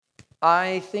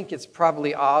I think it's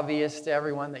probably obvious to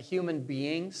everyone that human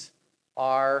beings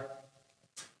are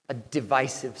a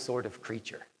divisive sort of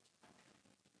creature.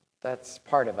 That's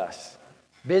part of us.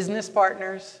 Business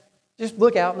partners, just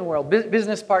look out in the world.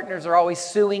 Business partners are always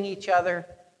suing each other.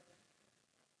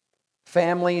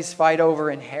 Families fight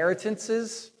over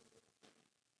inheritances.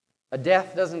 A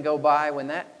death doesn't go by when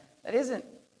that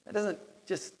doesn't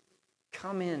just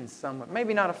come in somewhere.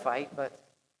 Maybe not a fight, but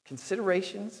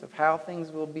considerations of how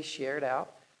things will be shared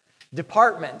out.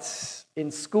 Departments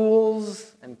in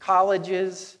schools and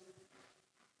colleges,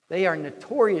 they are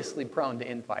notoriously prone to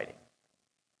infighting.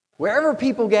 Wherever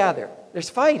people gather, there's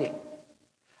fighting.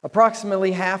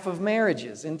 Approximately half of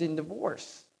marriages end in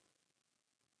divorce.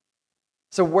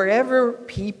 So wherever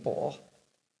people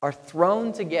are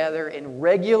thrown together in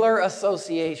regular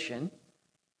association,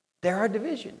 there are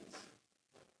divisions.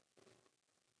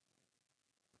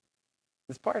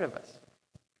 It's part of us.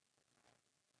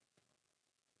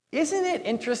 Isn't it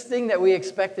interesting that we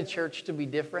expect the church to be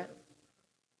different?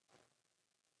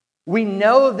 We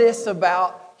know this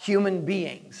about human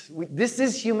beings. This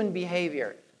is human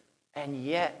behavior. And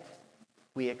yet,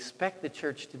 we expect the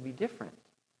church to be different.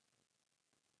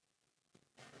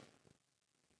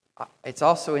 It's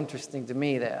also interesting to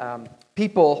me that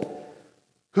people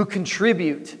who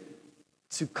contribute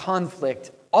to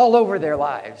conflict all over their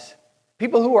lives,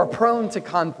 people who are prone to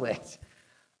conflict,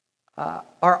 are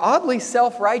oddly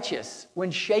self-righteous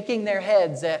when shaking their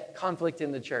heads at conflict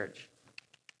in the church.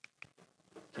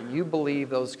 Can you believe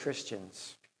those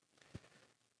Christians?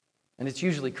 And it's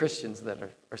usually Christians that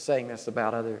are saying this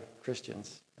about other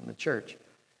Christians in the church.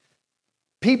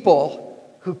 People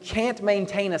who can't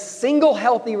maintain a single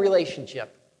healthy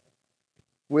relationship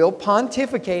will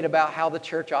pontificate about how the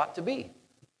church ought to be.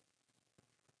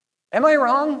 Am I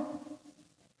wrong?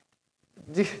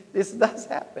 This does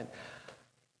happen.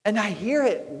 And I hear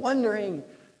it wondering,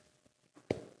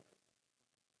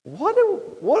 what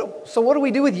do we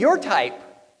do with your type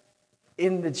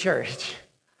in the church?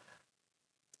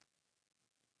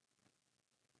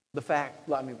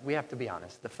 We have to be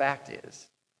honest. The fact is,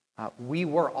 we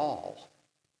were all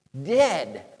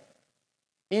dead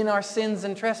in our sins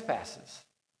and trespasses.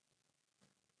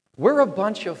 We're a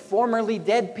bunch of formerly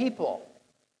dead people,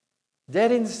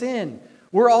 dead in sin.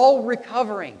 We're all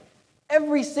recovering.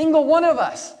 Every single one of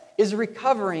us is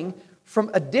recovering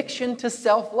from addiction to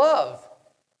self-love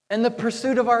and the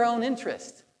pursuit of our own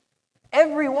interest.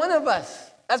 Every one of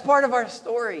us. That's part of our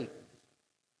story.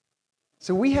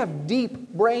 So we have deep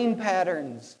brain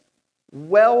patterns,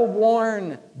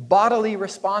 well-worn bodily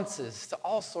responses to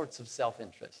all sorts of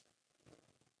self-interest.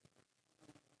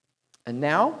 And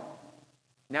now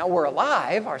we're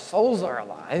alive, our souls are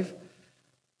alive,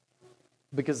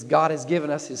 because God has given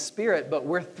us His Spirit, but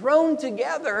we're thrown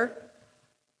together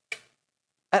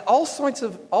at all sorts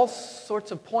of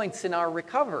points in our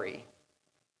recovery.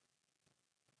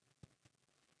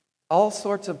 All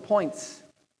sorts of points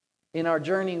in our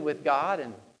journey with God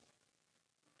and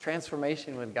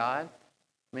transformation with God.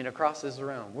 I mean, across this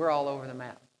room, we're all over the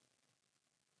map.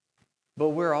 But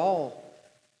we're all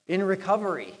in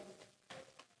recovery.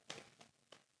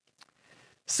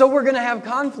 So we're going to have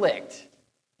conflict.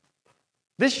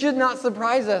 This should not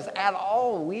surprise us at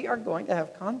all. We are going to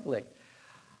have conflict.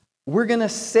 We're going to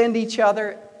send each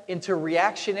other into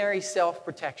reactionary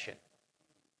self-protection.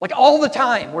 Like all the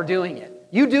time we're doing it.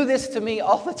 You do this to me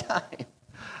all the time.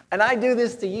 And I do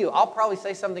this to you. I'll probably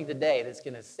say something today that's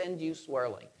going to send you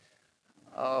swirling.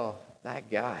 Oh, that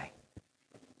guy.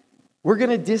 We're going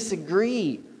to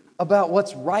disagree about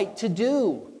what's right to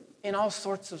do in all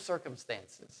sorts of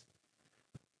circumstances.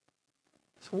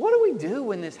 So what do we do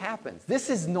when this happens? This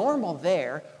is normal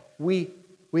there. We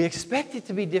expect it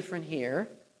to be different here.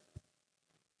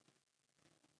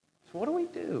 So what do we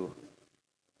do?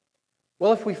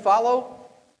 Well, if we follow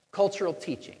cultural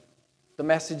teaching, the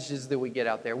messages that we get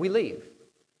out there, we leave.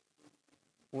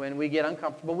 When we get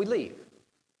uncomfortable, we leave.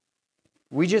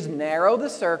 We just narrow the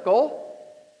circle,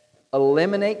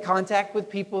 eliminate contact with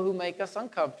people who make us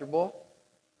uncomfortable.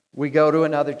 We go to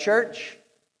another church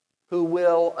who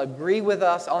will agree with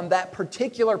us on that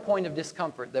particular point of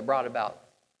discomfort that brought about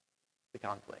the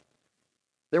conflict.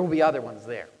 There will be other ones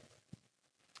there.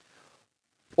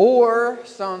 Or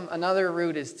another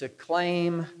route is to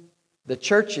claim the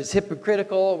church is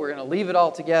hypocritical, we're going to leave it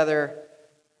all together,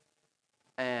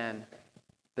 and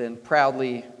then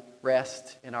proudly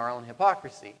rest in our own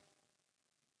hypocrisy.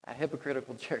 A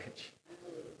hypocritical church.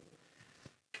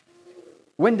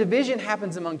 When division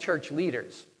happens among church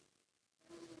leaders,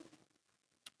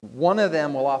 one of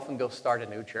them will often go start a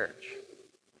new church.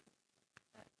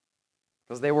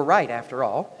 Because they were right, after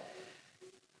all.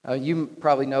 You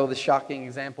probably know the shocking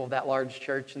example of that large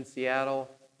church in Seattle.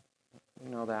 You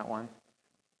know that one.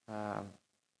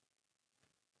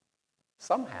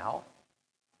 Somehow,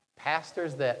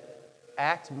 pastors that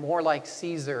act more like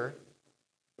Caesar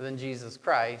than Jesus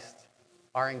Christ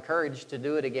are encouraged to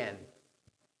do it again.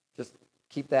 Just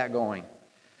keep that going.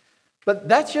 But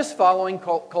that's just following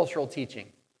cultural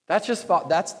teaching.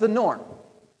 That's the norm.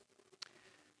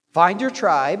 Find your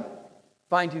tribe,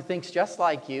 find who thinks just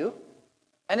like you,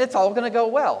 and it's all going to go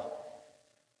well.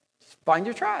 Just find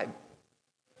your tribe.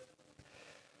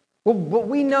 Well, but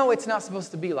we know it's not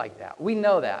supposed to be like that. We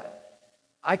know that.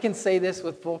 I can say this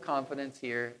with full confidence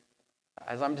here.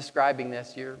 As I'm describing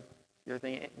this, you're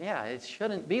thinking, yeah, it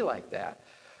shouldn't be like that.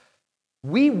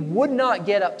 We would not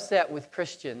get upset with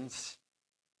Christians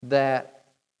that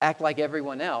act like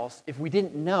everyone else if we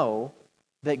didn't know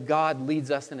that God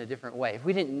leads us in a different way. If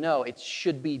we didn't know it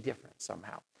should be different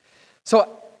somehow.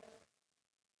 So,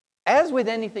 as with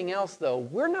anything else, though,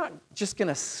 we're not just going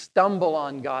to stumble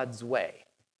on God's way.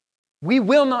 We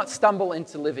will not stumble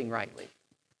into living rightly.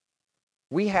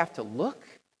 We have to look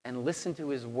and listen to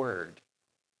His Word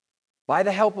by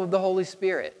the help of the Holy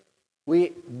Spirit.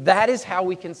 That is how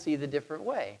we can see the different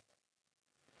way.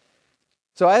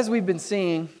 So as we've been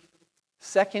seeing,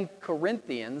 2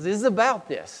 Corinthians is about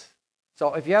this.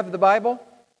 So if you have the Bible,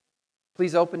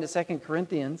 please open to 2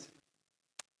 Corinthians.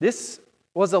 This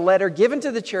was a letter given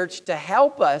to the church to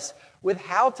help us with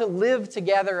how to live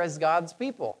together as God's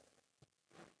people.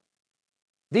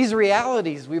 These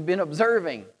realities we've been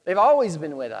observing, they've always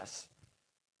been with us.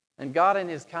 And God in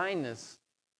His kindness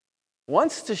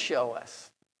wants to show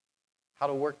us how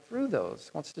to work through those,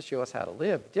 wants to show us how to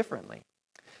live differently.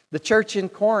 The church in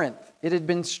Corinth, it had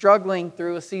been struggling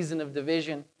through a season of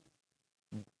division.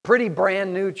 Pretty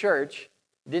brand new church.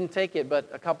 Didn't take it but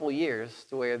a couple years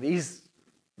to where these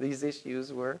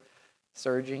issues were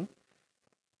surging.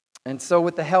 And so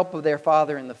with the help of their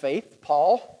father in the faith,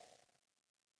 Paul,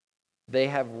 they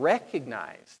have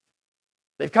recognized,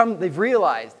 they've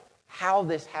realized how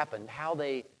this happened, how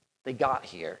they got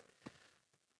here.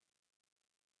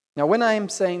 Now, when I'm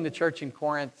saying the church in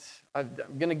Corinth, I'm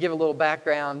going to give a little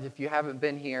background if you haven't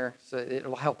been here, so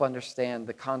it'll help understand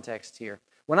the context here.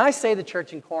 When I say the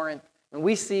church in Corinth, and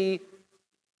we see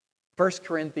 1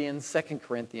 Corinthians, 2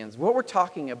 Corinthians, what we're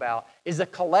talking about is a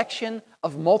collection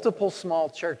of multiple small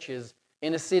churches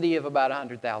in a city of about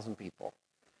 100,000 people.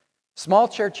 Small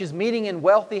churches meeting in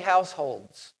wealthy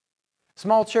households.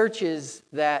 Small churches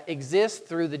that exist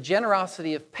through the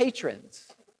generosity of patrons,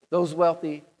 those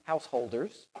wealthy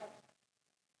householders.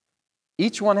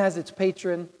 Each one has its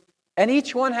patron, and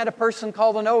each one had a person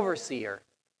called an overseer.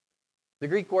 The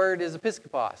Greek word is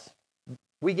episkopos.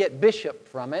 We get bishop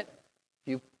from it.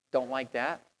 If you don't like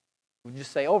that, we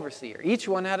just say overseer. Each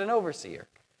one had an overseer.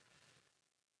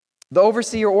 The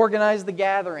overseer organized the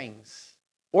gatherings,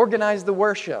 organized the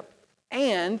worship,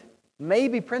 and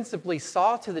maybe principally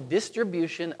saw to the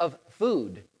distribution of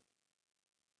food.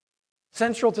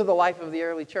 Central to the life of the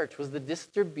early church was the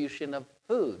distribution of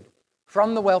food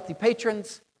from the wealthy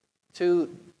patrons to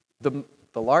the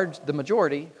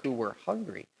majority who were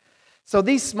hungry. So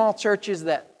these small churches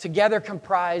that together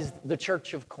comprised the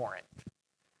church of Corinth,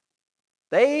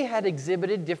 they had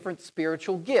exhibited different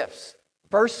spiritual gifts.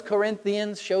 1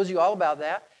 Corinthians shows you all about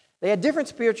that. They had different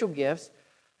spiritual gifts,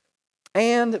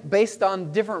 and based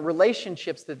on different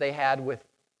relationships that they had with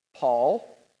Paul,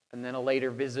 and then a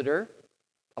later visitor,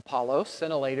 Apollos,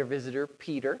 and a later visitor,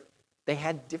 Peter, they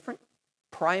had different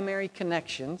primary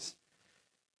connections.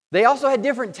 They also had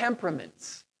different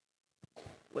temperaments.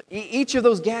 Each of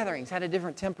those gatherings had a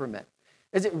different temperament.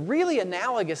 Is it really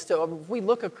analogous to, if we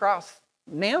look across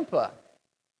Nampa,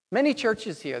 many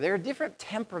churches here, there are different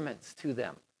temperaments to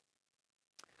them.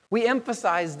 We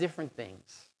emphasize different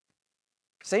things.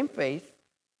 Same faith,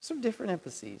 some different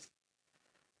emphases.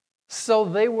 So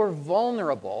they were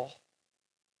vulnerable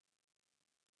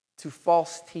to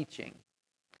false teaching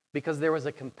because there was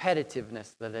a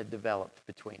competitiveness that had developed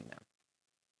between them.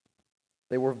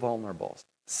 They were vulnerable.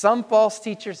 Some false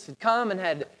teachers had come and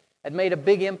had made a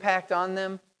big impact on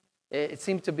them. It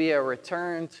seemed to be a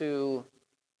return to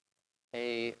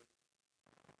the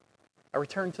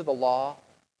law.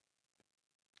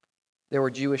 There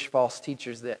were Jewish false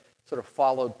teachers that sort of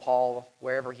followed Paul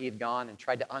wherever he had gone and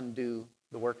tried to undo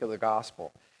the work of the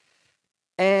gospel.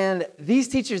 And these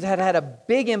teachers had had a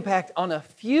big impact on a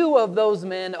few of those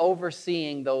men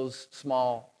overseeing those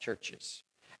small churches.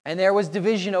 And there was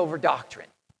division over doctrine.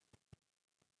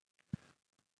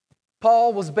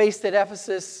 Paul was based at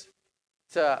Ephesus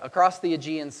across the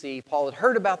Aegean Sea. Paul had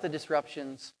heard about the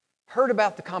disruptions, heard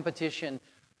about the competition,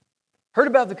 heard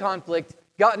about the conflict,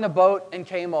 got in a boat and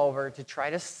came over to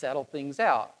try to settle things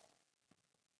out,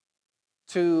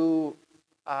 to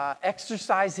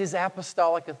exercise his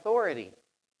apostolic authority,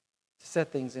 to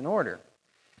set things in order.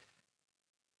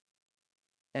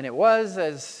 And it was,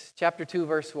 as chapter 2,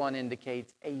 verse 1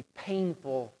 indicates, a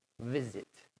painful visit.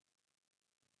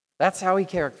 That's how he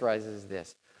characterizes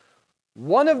this.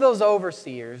 One of those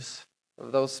overseers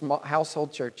of those small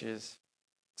household churches,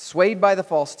 swayed by the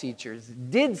false teachers,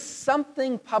 did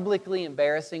something publicly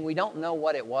embarrassing. We don't know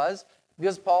what it was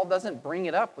because Paul doesn't bring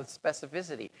it up with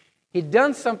specificity. He'd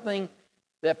done something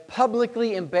that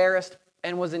publicly embarrassed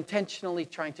and was intentionally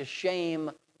trying to shame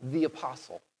the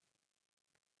apostle.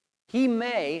 He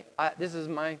may, this is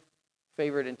my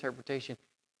favorite interpretation,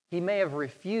 he may have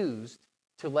refused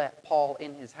to let Paul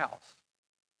in his house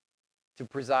to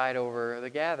preside over the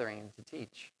gathering and to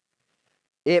teach.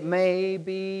 It may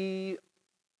be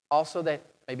also that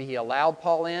maybe he allowed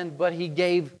Paul in, but he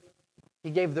gave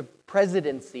the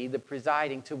presidency, the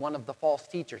presiding, to one of the false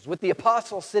teachers. With the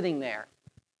apostle sitting there,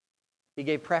 he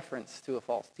gave preference to a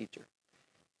false teacher.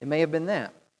 It may have been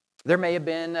that. There may have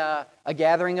been a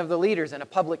gathering of the leaders and a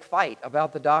public fight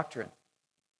about the doctrine.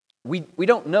 We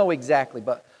don't know exactly,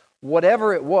 but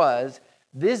whatever it was,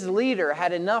 this leader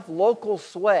had enough local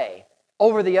sway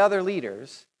over the other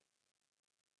leaders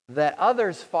that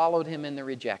others followed him in the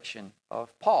rejection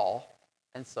of Paul,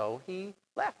 and so he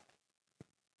left.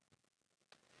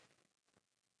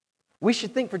 We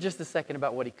should think for just a second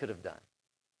about what he could have done.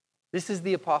 This is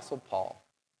the Apostle Paul,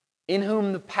 in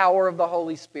whom the power of the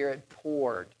Holy Spirit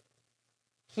poured.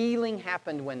 Healing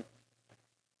happened when,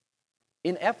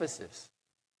 in Ephesus,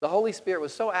 the Holy Spirit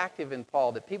was so active in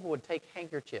Paul that people would take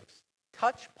handkerchiefs,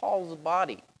 touch Paul's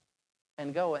body,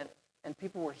 and go, and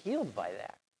people were healed by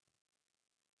that.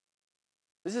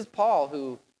 This is Paul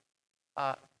who,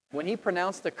 when he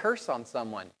pronounced a curse on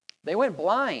someone, they went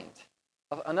blind.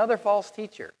 Another false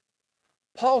teacher.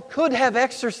 Paul could have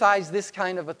exercised this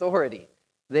kind of authority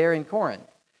there in Corinth.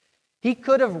 He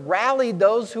could have rallied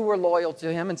those who were loyal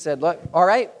to him and said, look, all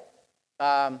right,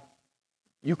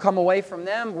 you come away from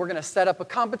them, we're going to set up a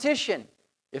competition.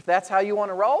 If that's how you want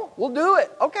to roll, we'll do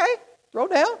it. Okay, throw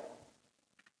down.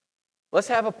 Let's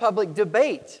have a public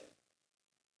debate,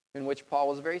 in which Paul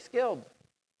was very skilled.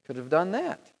 Could have done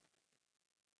that.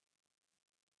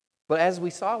 But as we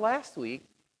saw last week,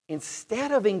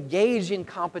 instead of engage in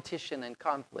competition and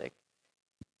conflict,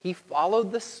 he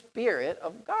followed the Spirit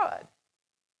of God.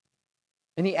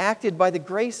 And he acted by the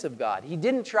grace of God. He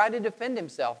didn't try to defend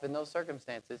himself in those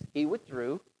circumstances. He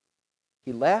withdrew,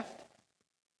 he left,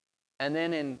 and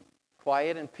then in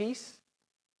quiet and peace,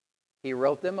 he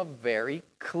wrote them a very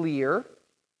clear,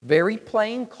 very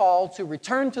plain call to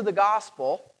return to the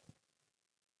gospel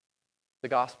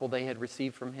they had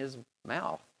received from his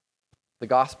mouth, the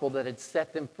gospel that had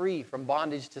set them free from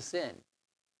bondage to sin.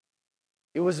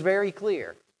 It was very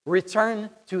clear.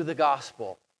 Return to the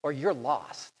gospel, or you're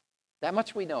lost. That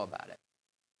much we know about it.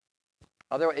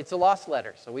 Otherwise, it's a lost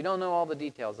letter, so we don't know all the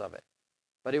details of it.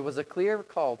 But it was a clear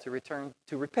call to return,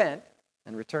 to repent,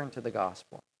 and return to the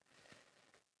gospel.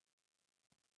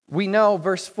 We know,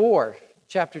 verse 4,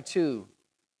 chapter 2,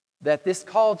 that this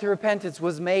call to repentance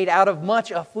was made out of much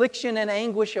affliction and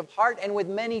anguish of heart and with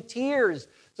many tears.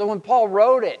 So when Paul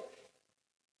wrote it,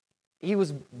 he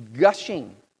was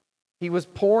gushing. He was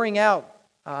pouring out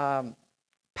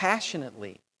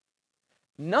passionately.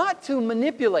 Not to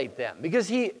manipulate them, because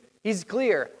he's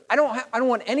clear. I don't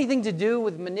want anything to do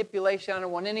with manipulation. I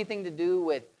don't want anything to do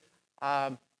with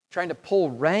trying to pull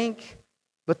rank,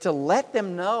 but to let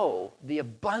them know the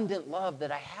abundant love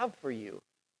that I have for you.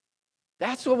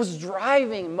 That's what was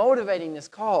motivating this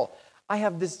call. I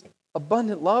have this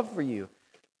abundant love for you.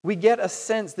 We get a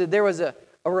sense that there was a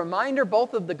reminder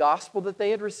both of the gospel that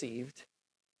they had received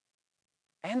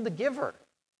and the giver.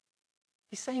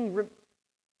 He's saying,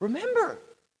 remember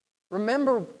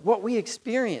what we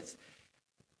experienced.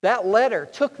 That letter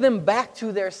took them back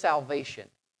to their salvation.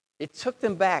 It took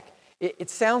them back.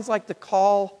 It sounds like the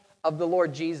call of the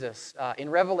Lord Jesus in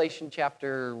Revelation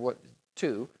chapter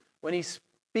 2, when he's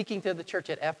speaking to the church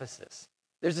at Ephesus.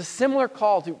 There's a similar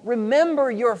call to remember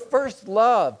your first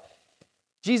love.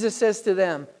 Jesus says to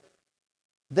them,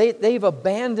 they've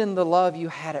abandoned the love you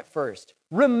had at first.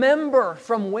 Remember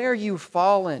from where you've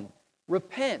fallen.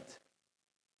 Repent.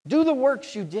 Do the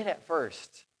works you did at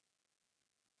first.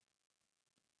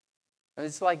 And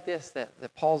it's like this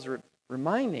that Paul's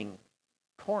reminding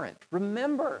Corinth.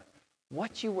 Remember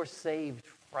what you were saved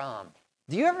from.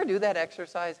 Do you ever do that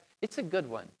exercise? It's a good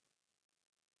one.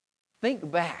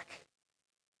 Think back.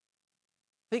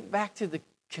 Think back to the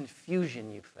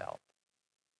confusion you felt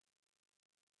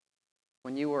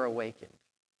when you were awakened.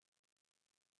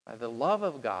 by the love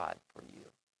of God for you.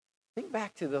 Think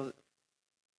back to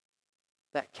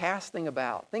that casting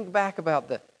about. Think back about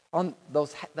the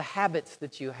habits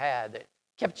that you had that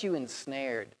kept you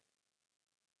ensnared.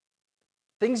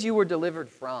 Things you were delivered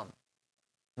from.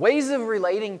 Ways of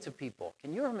relating to people.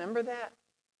 Can you remember that?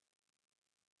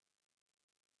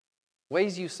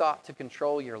 Ways you sought to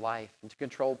control your life and to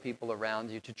control people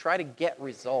around you, to try to get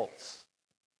results.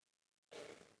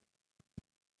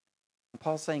 And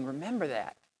Paul's saying, remember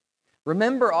that.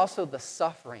 Remember also the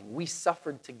suffering. We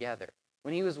suffered together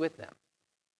when he was with them.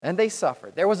 And they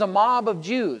suffered. There was a mob of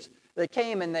Jews that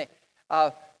came and they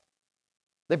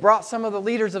brought some of the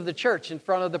leaders of the church in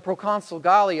front of the proconsul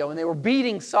Gallio, and they were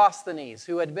beating Sosthenes,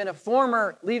 who had been a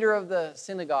former leader of the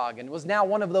synagogue and was now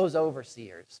one of those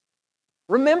overseers.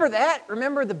 Remember that?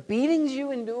 Remember the beatings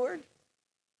you endured?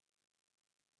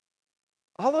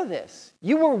 All of this.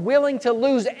 You were willing to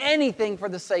lose anything for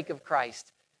the sake of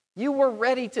Christ. You were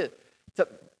ready to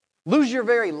lose your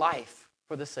very life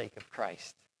for the sake of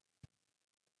Christ.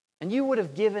 And you would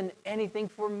have given anything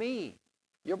for me,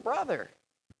 your brother.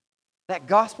 That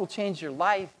gospel changed your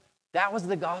life. That was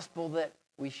the gospel that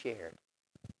we shared.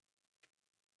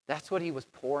 That's what he was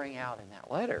pouring out in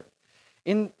that letter.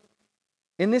 In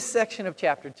this section of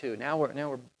chapter 2, now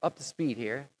we're up to speed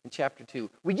here in chapter 2,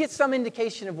 we get some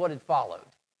indication of what had followed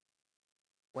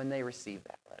when they received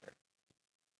that letter.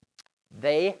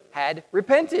 They had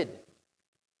repented.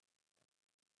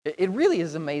 It really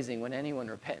is amazing when anyone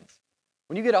repents.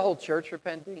 When you get a whole church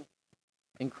repenting,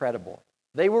 incredible.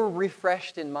 They were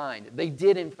refreshed in mind. They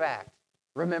did, in fact,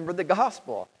 remember the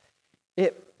gospel.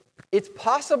 It's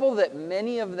possible that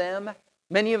many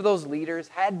of those leaders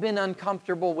had been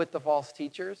uncomfortable with the false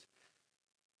teachers.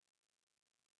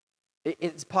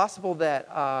 It's possible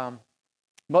that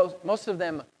most of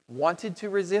them wanted to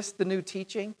resist the new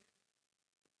teaching,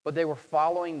 but they were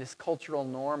following this cultural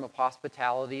norm of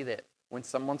hospitality that when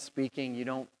someone's speaking, you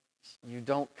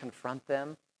don't confront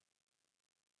them.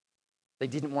 They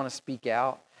didn't want to speak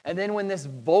out. And then when there's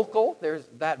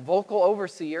that vocal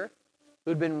overseer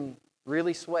who'd been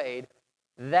really swayed,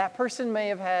 that person may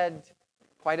have had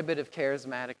quite a bit of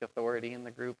charismatic authority in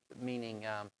the group, meaning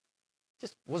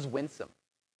just was winsome.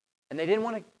 And they didn't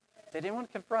want to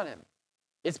confront him.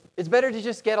 It's better to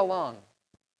just get along.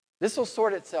 This will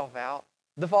sort itself out.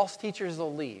 The false teachers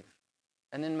will leave.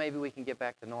 And then maybe we can get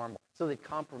back to normal. So they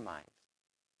compromise.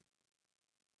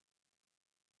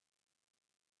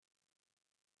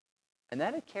 And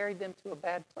that had carried them to a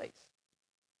bad place.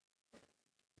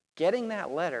 Getting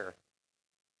that letter,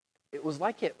 it was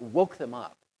like it woke them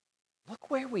up. Look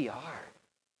where we are.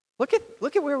 Look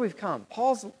at where we've come.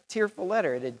 Paul's tearful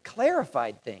letter, it had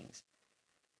clarified things.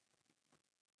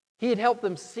 He had helped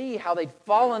them see how they'd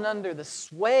fallen under the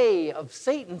sway of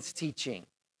Satan's teaching.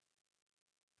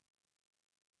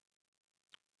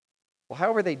 Well,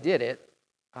 however they did it,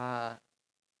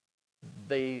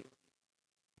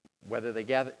 whether they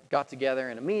got together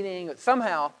in a meeting,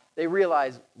 somehow they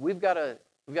realized we've got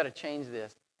to change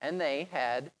this, and they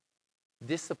had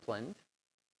disciplined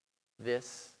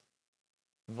this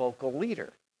vocal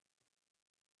leader.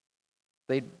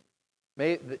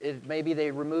 Maybe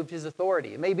they removed his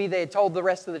authority. Maybe they had told the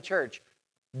rest of the church,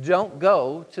 don't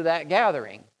go to that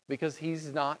gathering because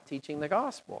he's not teaching the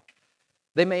gospel.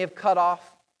 They may have cut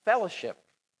off fellowship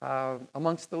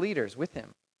amongst the leaders with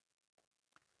him.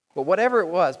 But whatever it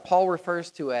was, Paul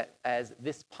refers to it as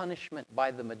this punishment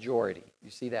by the majority. You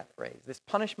see that phrase, this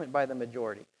punishment by the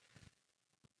majority.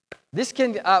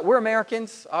 We're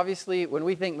Americans, obviously. When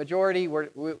we think majority,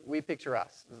 we picture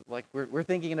us. Like we're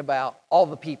thinking about all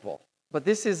the people. But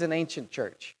this is an ancient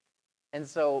church. And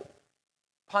so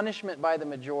punishment by the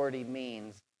majority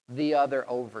means the other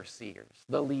overseers,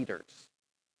 the leaders.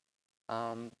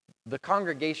 The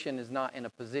congregation is not in a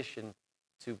position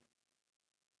to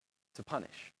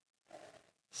punish.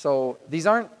 So it's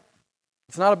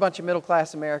not a bunch of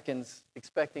middle-class Americans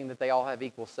expecting that they all have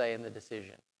equal say in the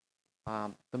decision.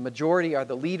 The majority are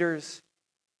the leaders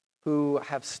who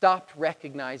have stopped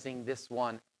recognizing this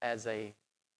one as a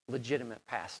legitimate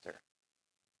pastor.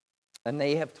 And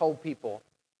they have told people,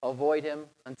 avoid him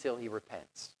until he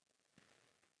repents.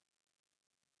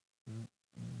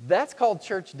 That's called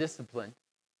church discipline.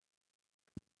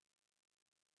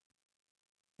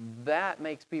 That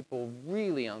makes people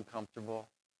really uncomfortable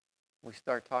when we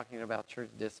start talking about church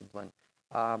discipline.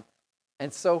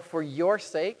 And so for your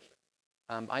sake,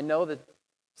 I know that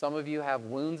some of you have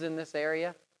wounds in this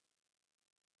area.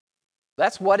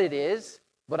 That's what it is,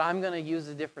 but I'm going to use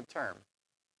a different term.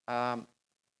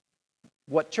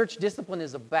 What church discipline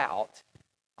is about,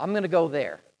 I'm going to go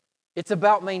there. It's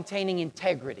about maintaining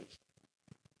integrity.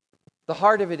 The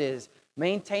heart of it is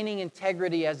Maintaining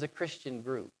integrity as a Christian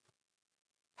group.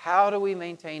 How do we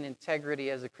maintain integrity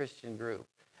as a Christian group?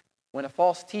 When a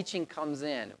false teaching comes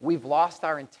in, we've lost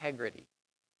our integrity.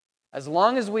 As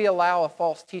long as we allow a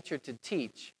false teacher to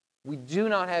teach, we do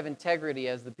not have integrity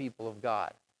as the people of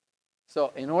God.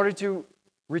 So in order to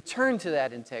return to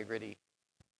that integrity,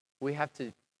 we have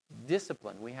to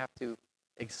discipline. We have to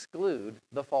exclude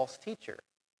the false teacher.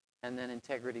 And then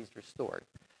integrity is restored.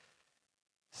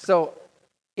 So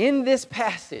in this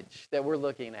passage that we're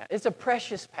looking at, it's a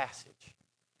precious passage.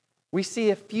 We see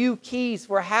a few keys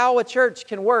for how a church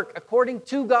can work according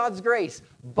to God's grace,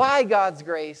 by God's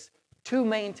grace, to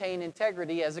maintain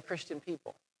integrity as a Christian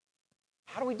people.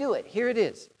 How do we do it? Here it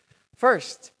is.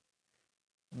 First,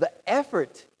 the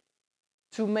effort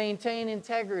to maintain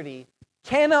integrity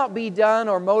cannot be done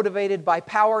or motivated by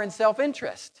power and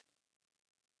self-interest.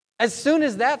 As soon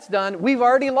as that's done, we've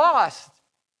already lost.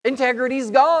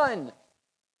 Integrity's gone.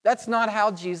 That's not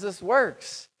how Jesus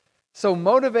works. So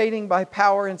motivating by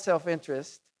power and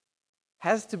self-interest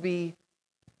has to be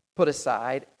put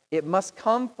aside. It must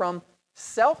come from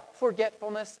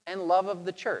self-forgetfulness and love of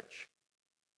the church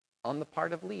on the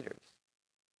part of leaders.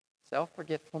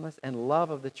 Self-forgetfulness and love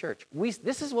of the church.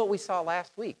 This is what we saw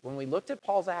last week when we looked at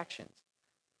Paul's actions.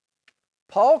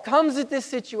 Paul comes at this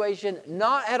situation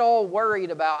not at all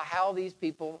worried about how these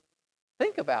people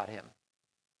think about him.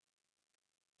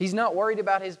 He's not worried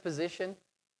about his position.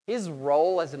 His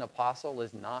role as an apostle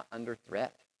is not under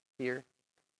threat here.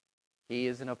 He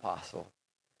is an apostle.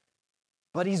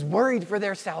 But he's worried for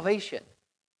their salvation.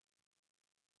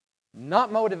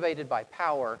 Not motivated by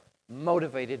power,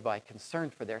 motivated by concern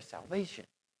for their salvation.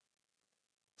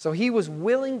 So he was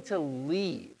willing to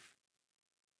leave.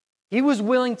 He was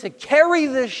willing to carry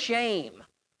the shame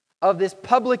of this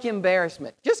public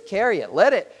embarrassment. Just carry it.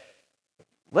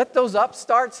 Let those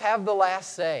upstarts have the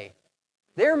last say.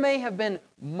 There may have been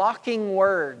mocking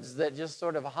words that just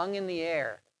sort of hung in the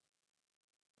air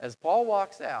as Paul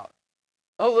walks out.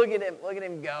 Oh, look at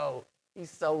him go. He's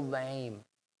so lame.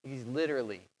 He's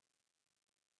literally.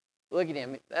 Look at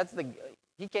him.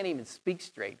 He can't even speak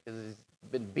straight because he's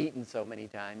been beaten so many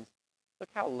times. Look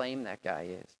how lame that guy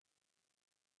is.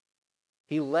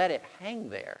 He let it hang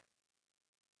there.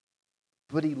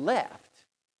 But he left.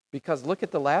 Because look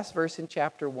at the last verse in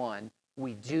chapter 1.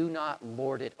 We do not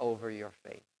lord it over your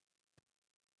faith.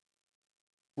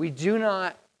 We do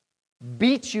not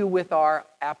beat you with our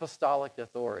apostolic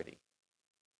authority.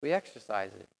 We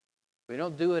exercise it. We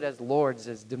don't do it as lords,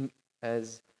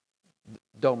 as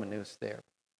Dominus there.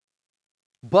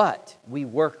 But we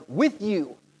work with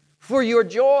you for your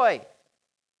joy.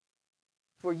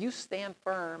 For you stand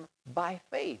firm by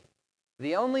faith.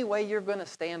 The only way you're going to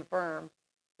stand firm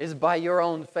is by your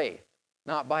own faith,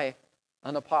 not by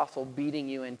an apostle beating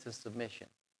you into submission.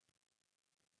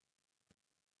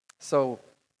 So,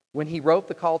 when he wrote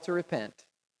the call to repent,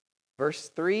 verse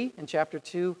 3 in chapter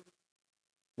 2,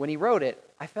 when he wrote it,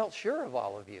 I felt sure of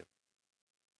all of you,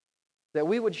 that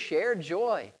we would share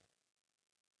joy.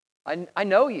 I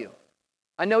know you.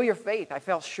 I know your faith. I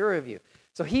felt sure of you.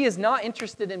 So he is not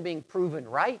interested in being proven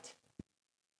right.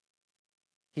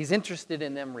 He's interested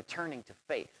in them returning to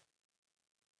faith.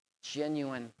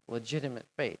 Genuine, legitimate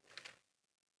faith.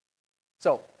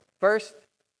 So, first,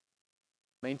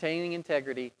 maintaining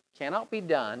integrity cannot be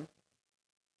done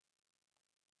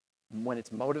when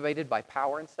it's motivated by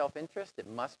power and self-interest. It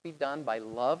must be done by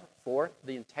love for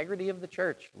the integrity of the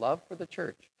church, love for the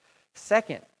church.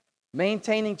 Second,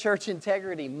 maintaining church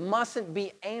integrity mustn't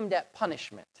be aimed at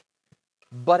punishment,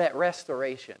 but at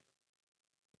restoration.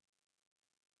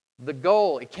 The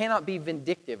goal, it cannot be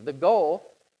vindictive. The goal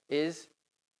is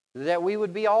that we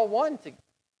would be all one,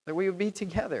 that we would be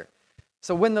together.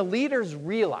 So when the leaders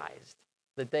realized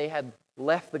that they had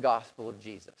left the gospel of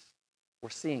Jesus, we're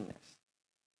seeing this,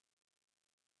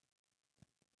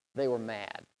 they were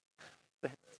mad.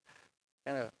 That's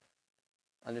kind of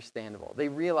understandable. They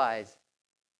realized,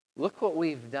 look what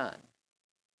we've done.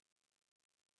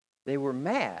 They were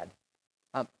mad.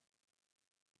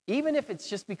 Even if it's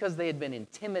just because they had been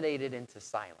intimidated into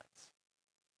silence.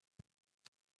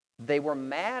 They were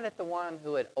mad at the one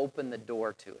who had opened the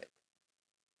door to it.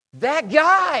 That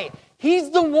guy,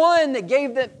 he's the one that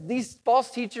gave these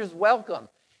false teachers welcome.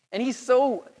 And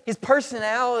his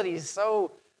personality is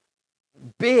so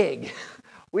big.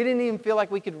 We didn't even feel like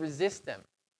we could resist him.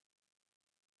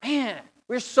 Man,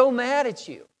 we're so mad at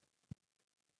you.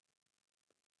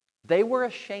 They were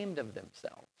ashamed of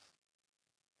themselves.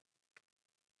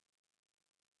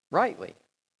 Rightly.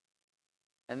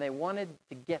 And they wanted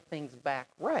to get things back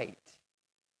right.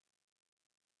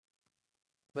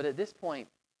 But at this point,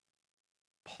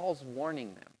 Paul's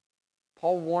warning them.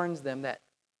 Paul warns them that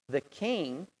the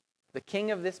king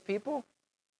of this people,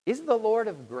 is the Lord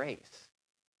of grace.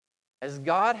 As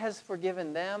God has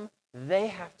forgiven them, they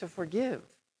have to forgive.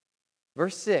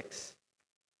 Verse 6,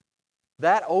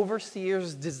 that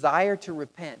overseer's desire to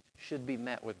repent should be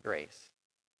met with grace.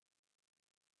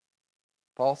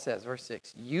 Paul says, verse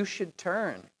 6, you should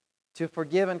turn to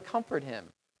forgive and comfort him,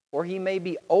 or he may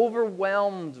be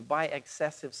overwhelmed by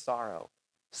excessive sorrow.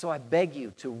 So I beg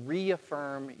you to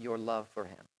reaffirm your love for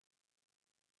him.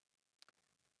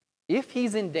 If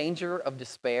he's in danger of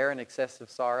despair and excessive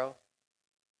sorrow,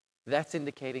 that's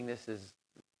indicating this is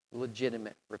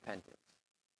legitimate repentance.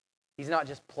 He's not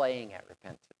just playing at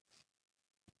repentance.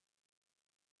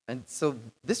 And so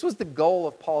this was the goal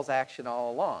of Paul's action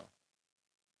all along.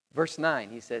 Verse 9,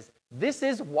 he says, this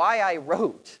is why I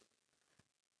wrote,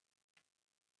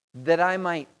 that I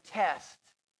might test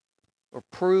or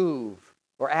prove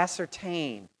or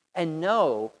ascertain and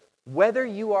know whether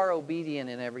you are obedient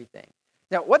in everything.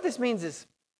 Now, what this means is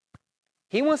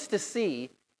he wants to see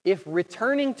if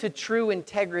returning to true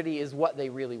integrity is what they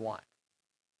really want.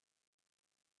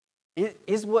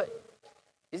 Is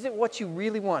it what you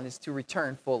really want, is to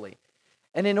return fully?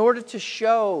 And in order to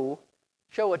show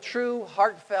a true,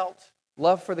 heartfelt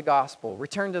love for the gospel,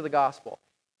 return to the gospel,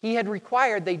 he had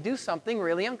required they do something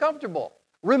really uncomfortable.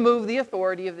 Remove the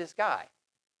authority of this guy.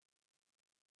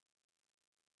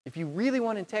 If you really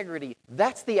want integrity,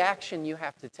 that's the action you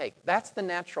have to take. That's the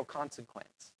natural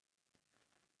consequence.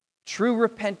 True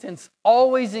repentance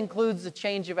always includes a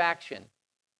change of action.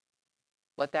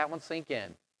 Let that one sink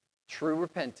in. True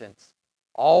repentance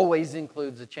always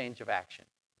includes a change of action.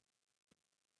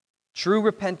 True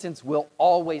repentance will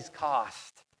always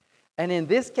cost. And in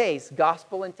this case,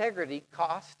 gospel integrity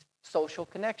cost social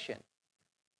connection.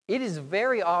 It is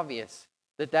very obvious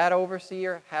that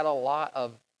overseer had a lot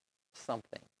of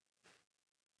something.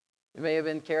 It may have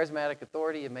been charismatic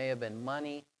authority. It may have been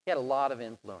money. He had a lot of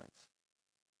influence.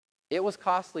 It was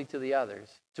costly to the others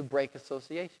to break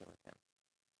association with him.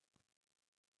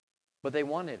 But they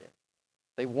wanted it.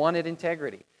 They wanted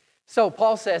integrity. So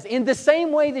Paul says, in the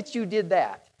same way that you did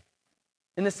that,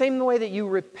 in the same way that you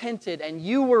repented and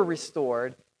you were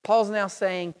restored, Paul's now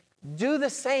saying, do the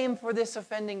same for this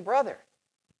offending brother.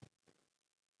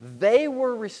 They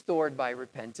were restored by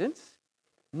repentance.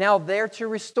 Now they're to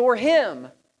restore him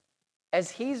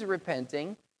as he's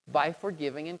repenting by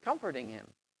forgiving and comforting him.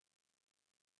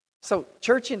 So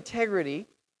church integrity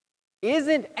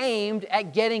isn't aimed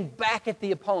at getting back at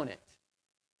the opponent.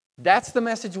 That's the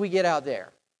message we get out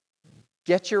there.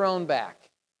 Get your own back.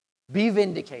 Be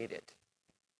vindicated.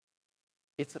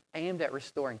 It's aimed at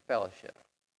restoring fellowship.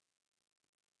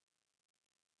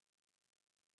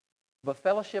 But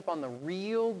fellowship on the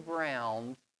real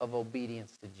ground of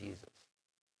obedience to Jesus.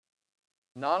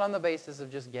 Not on the basis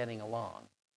of just getting along.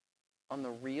 On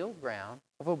the real ground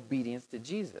of obedience to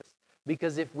Jesus.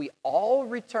 Because if we all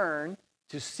return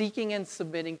to seeking and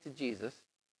submitting to Jesus,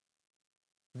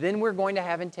 then we're going to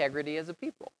have integrity as a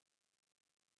people.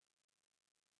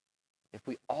 If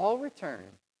we all return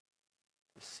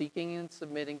to seeking and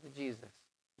submitting to Jesus,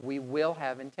 we will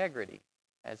have integrity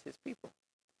as his people.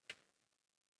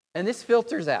 And this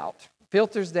filters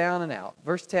down and out.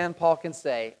 Verse 10, Paul can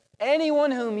say, anyone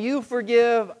whom you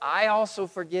forgive, I also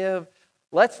forgive.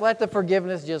 Let's let the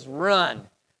forgiveness just run.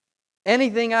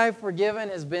 Anything I've forgiven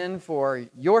has been for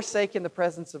your sake in the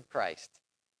presence of Christ.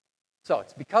 So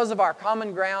it's because of our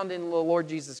common ground in the Lord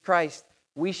Jesus Christ,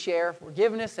 we share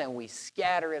forgiveness and we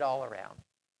scatter it all around.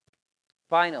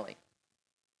 Finally,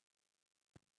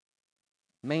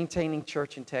 maintaining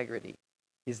church integrity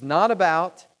is not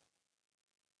about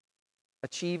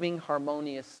achieving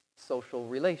harmonious social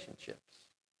relationships.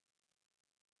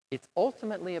 It's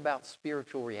ultimately about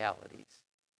spiritual realities.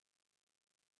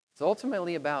 It's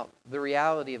ultimately about the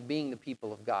reality of being the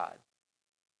people of God.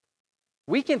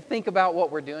 We can think about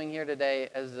what we're doing here today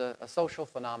as a social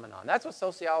phenomenon. That's what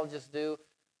sociologists do.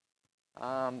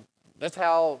 That's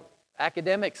how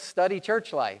academics study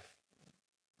church life.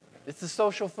 It's a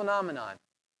social phenomenon.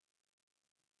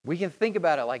 We can think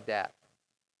about it like that.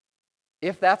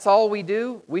 If that's all we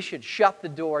do, we should shut the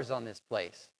doors on this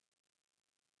place.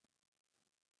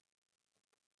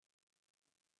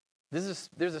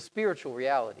 There's a spiritual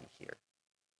reality here.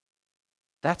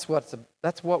 That's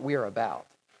what we're about.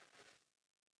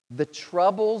 The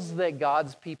troubles that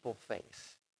God's people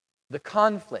face, the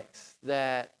conflicts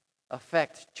that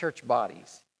affect church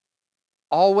bodies,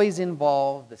 always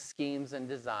involve the schemes and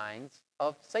designs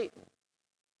of Satan.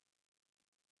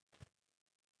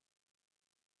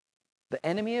 The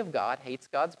enemy of God hates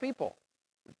God's people.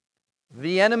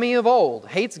 The enemy of old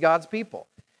hates God's people.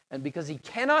 And because he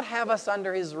cannot have us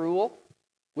under his rule,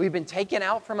 We've been taken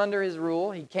out from under his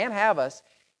rule. He can't have us.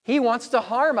 He wants to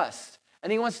harm us,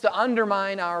 and he wants to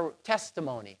undermine our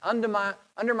testimony,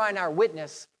 undermine our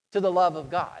witness to the love of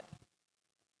God.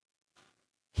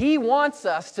 He wants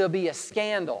us to be a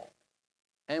scandal,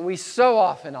 and we so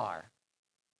often are.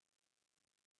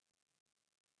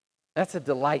 That's a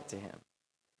delight to him.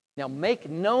 Now, make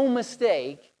no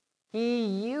mistake, he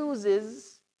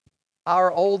uses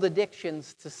our old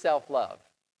addictions to self-love.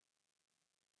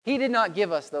 He did not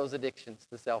give us those addictions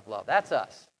to self-love. That's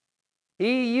us.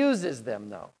 He uses them,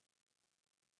 though.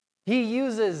 He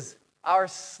uses our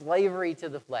slavery to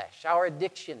the flesh, our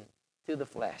addiction to the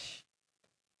flesh.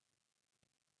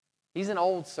 He's an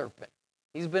old serpent.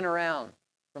 He's been around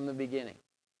from the beginning.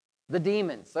 The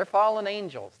demons, they're fallen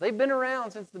angels. They've been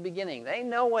around since the beginning. They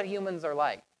know what humans are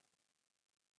like.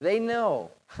 They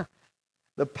know.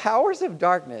 The powers of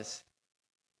darkness,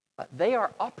 they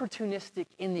are opportunistic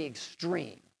in the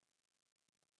extreme.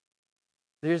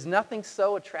 There's nothing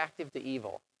so attractive to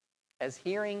evil as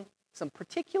hearing some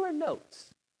particular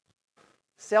notes: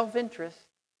 self-interest,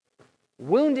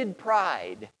 wounded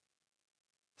pride,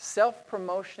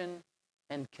 self-promotion,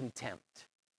 and contempt.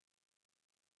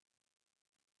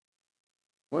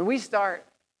 When we start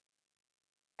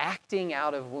acting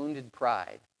out of wounded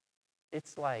pride,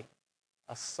 it's like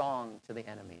a song to the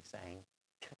enemy saying,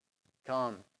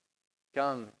 come,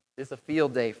 it's a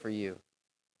field day for you.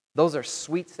 Those are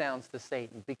sweet sounds to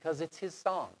Satan because it's his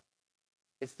song.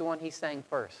 It's the one he sang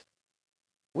first.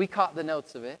 We caught the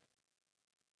notes of it.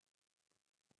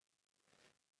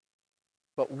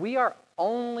 But we are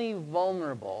only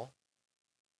vulnerable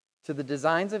to the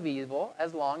designs of evil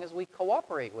as long as we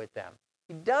cooperate with them.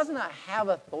 He does not have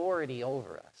authority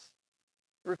over us.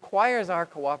 It requires our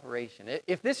cooperation.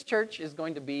 If this church is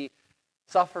going to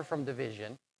suffer from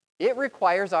division, it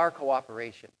requires our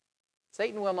cooperation.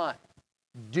 Satan will not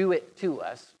do it to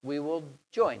us. We will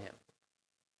join him.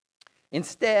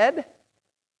 Instead,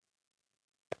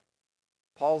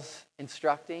 Paul's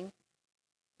instructing,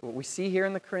 what we see here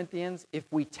in the Corinthians, if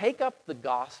we take up the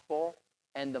gospel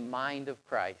and the mind of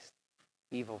Christ,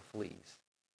 evil flees.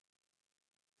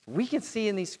 We can see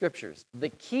in these scriptures the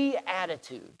key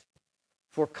attitude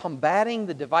for combating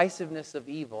the divisiveness of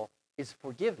evil is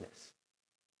forgiveness.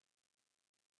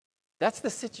 That's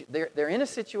they're in a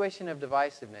situation of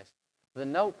divisiveness. The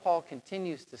note Paul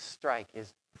continues to strike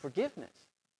is forgiveness.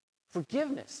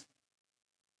 Forgiveness.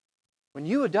 When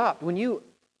you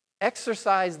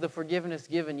exercise the forgiveness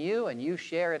given you and you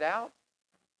share it out,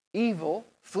 evil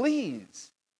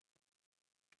flees.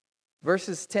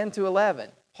 Verses 10 to 11,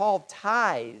 Paul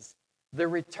ties the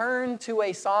return to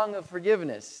a song of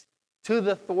forgiveness to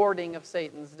the thwarting of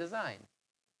Satan's design.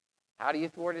 How do you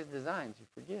thwart his designs? You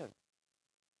forgive.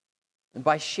 And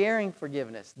by sharing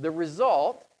forgiveness, the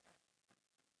result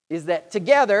is that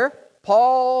together,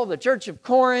 Paul, the church of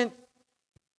Corinth,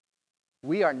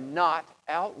 we are not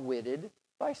outwitted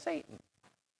by Satan,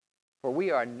 for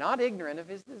we are not ignorant of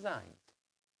his designs.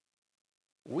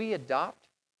 We adopt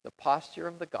the posture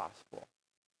of the gospel.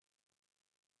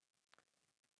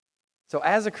 So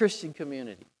as a Christian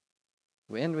community,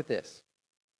 we end with this.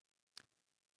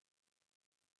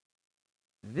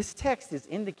 This text is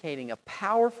indicating a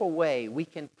powerful way we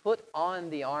can put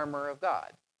on the armor of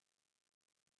God.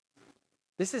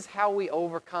 This is how we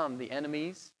overcome the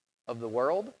enemies of the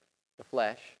world, the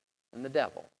flesh, and the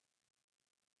devil.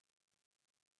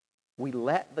 We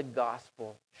let the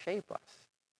gospel shape us.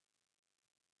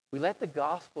 We let the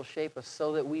gospel shape us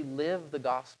so that we live the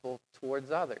gospel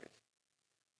towards others.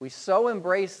 We so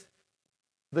embrace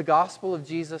the gospel of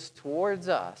Jesus towards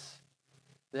us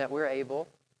that we're able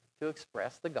to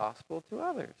express the gospel to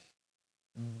others.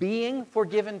 Being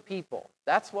forgiven people.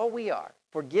 That's what we are.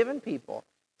 Forgiven people,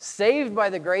 saved by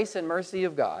the grace and mercy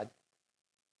of God,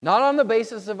 not on the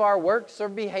basis of our works or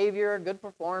behavior or good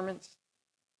performance,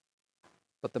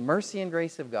 but the mercy and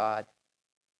grace of God.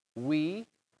 We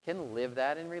can live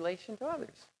that in relation to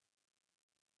others.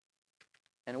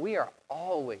 And we are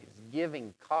always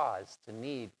giving cause to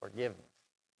need forgiveness.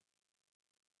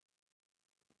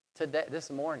 Today, this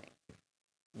morning,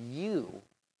 you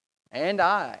and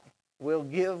I will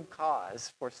give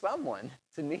cause for someone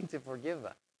to need to forgive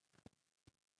us.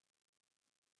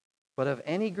 But of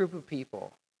any group of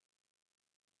people,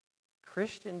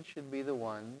 Christians should be the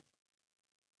ones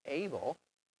able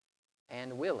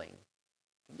and willing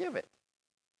to give it.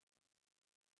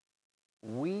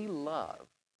 We love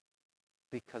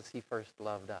because he first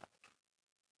loved us.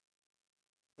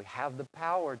 We have the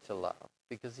power to love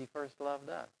because he first loved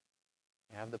us.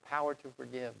 We have the power to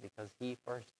forgive because he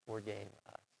first forgave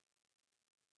us.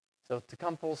 So to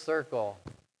come full circle,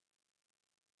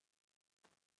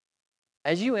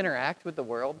 As you interact with the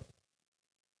world,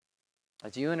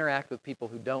 as you interact with people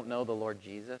who don't know the Lord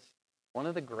Jesus, one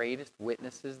of the greatest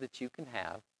witnesses that you can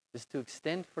have is to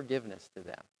extend forgiveness to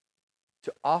them,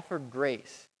 to offer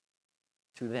grace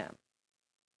to them.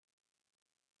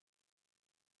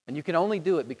 And you can only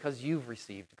do it because you've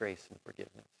received grace and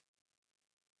forgiveness.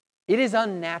 It is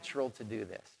unnatural to do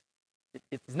this.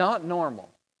 It's not normal.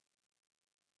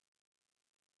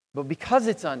 But because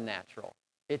it's unnatural,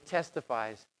 it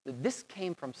testifies that this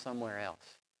came from somewhere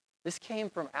else. This came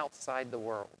from outside the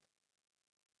world.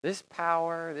 This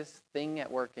power, this thing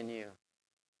at work in you,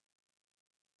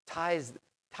 ties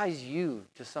you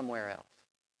to somewhere else.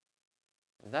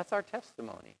 And that's our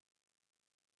testimony.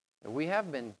 That we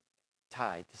have been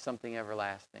tied to something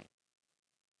everlasting.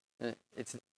 And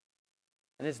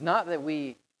it's not that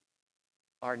we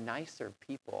are nicer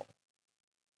people,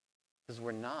 because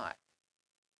we're not.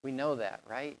 We know that,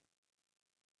 right?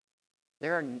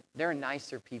 There are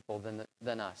nicer people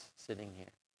than us sitting here.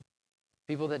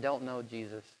 People that don't know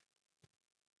Jesus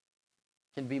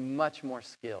can be much more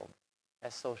skilled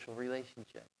at social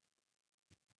relationships.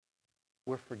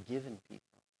 We're forgiven people.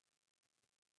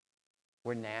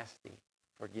 We're nasty,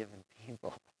 forgiven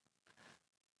people.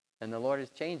 And the Lord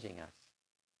is changing us.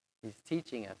 He's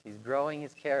teaching us. He's growing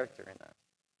His character in us.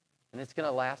 And it's going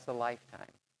to last a lifetime.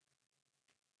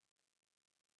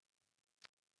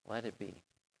 Let it be.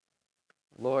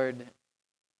 Lord,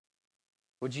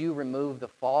 would you remove the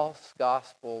false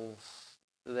gospels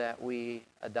that we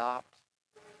adopt?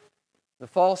 The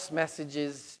false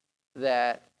messages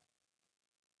that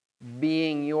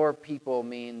being your people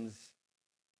means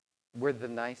we're the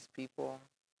nice people.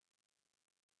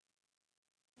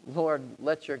 Lord,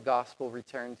 let your gospel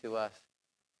return to us.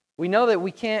 We know that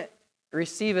we can't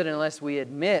receive it unless we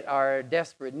admit our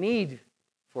desperate need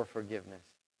for forgiveness.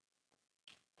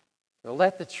 So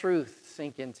let the truth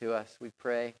sink into us, we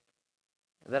pray,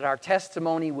 that our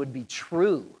testimony would be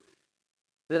true,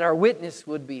 that our witness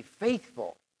would be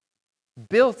faithful,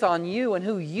 built on you and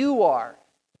who you are,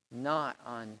 not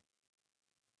on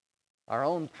our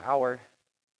own power.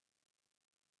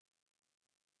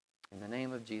 In the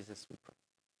name of Jesus, we pray.